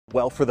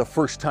Well, for the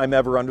first time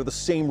ever under the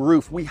same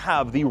roof, we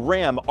have the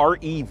Ram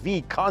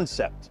REV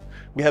concept.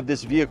 We have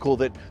this vehicle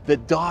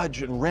that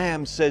Dodge and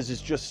Ram says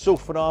is just so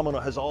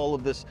phenomenal, has all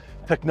of this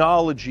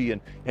technology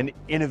and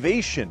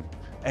innovation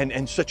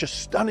and such a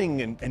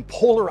stunning and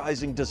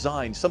polarizing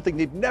design, something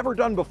they've never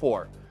done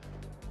before.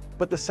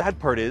 But the sad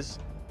part is,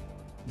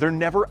 they're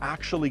never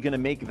actually going to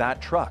make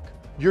that truck.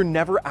 You're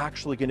never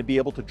actually going to be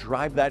able to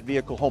drive that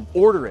vehicle home,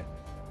 order it,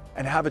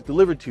 and have it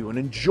delivered to you and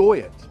enjoy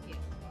it.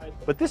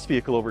 But this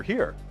vehicle over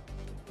here,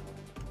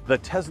 the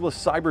Tesla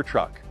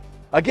Cybertruck,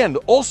 again,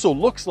 also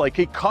looks like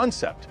a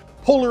concept.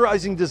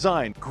 Polarizing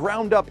design,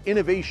 ground up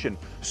innovation,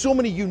 so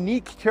many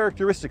unique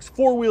characteristics,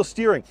 four-wheel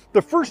steering,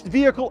 the first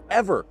vehicle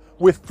ever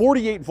with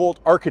 48-volt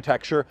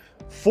architecture,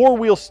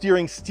 four-wheel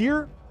steering,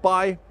 steer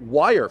by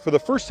wire for the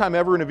first time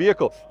ever in a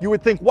vehicle. You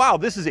would think, wow,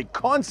 this is a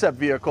concept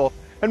vehicle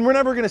and we're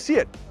never going to see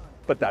it.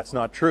 But that's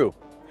not true.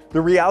 The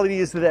reality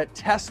is that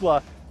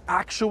Tesla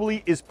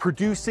actually is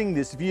producing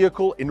this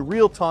vehicle in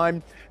real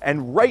time.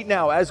 And right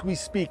now, as we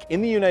speak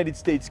in the United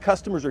States,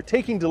 customers are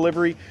taking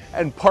delivery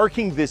and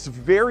parking this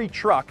very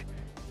truck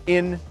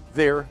in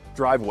their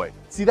driveway.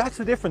 See, that's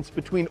the difference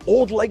between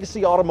old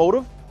legacy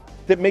automotive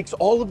that makes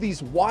all of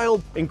these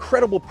wild,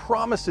 incredible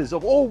promises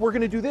of, oh, we're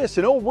going to do this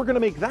and oh, we're going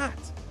to make that.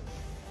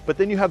 But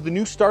then you have the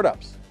new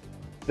startups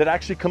that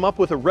actually come up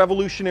with a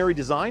revolutionary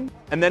design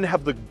and then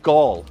have the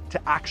gall to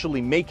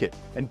actually make it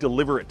and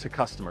deliver it to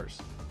customers.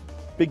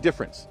 Big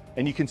difference.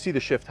 And you can see the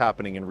shift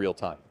happening in real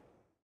time.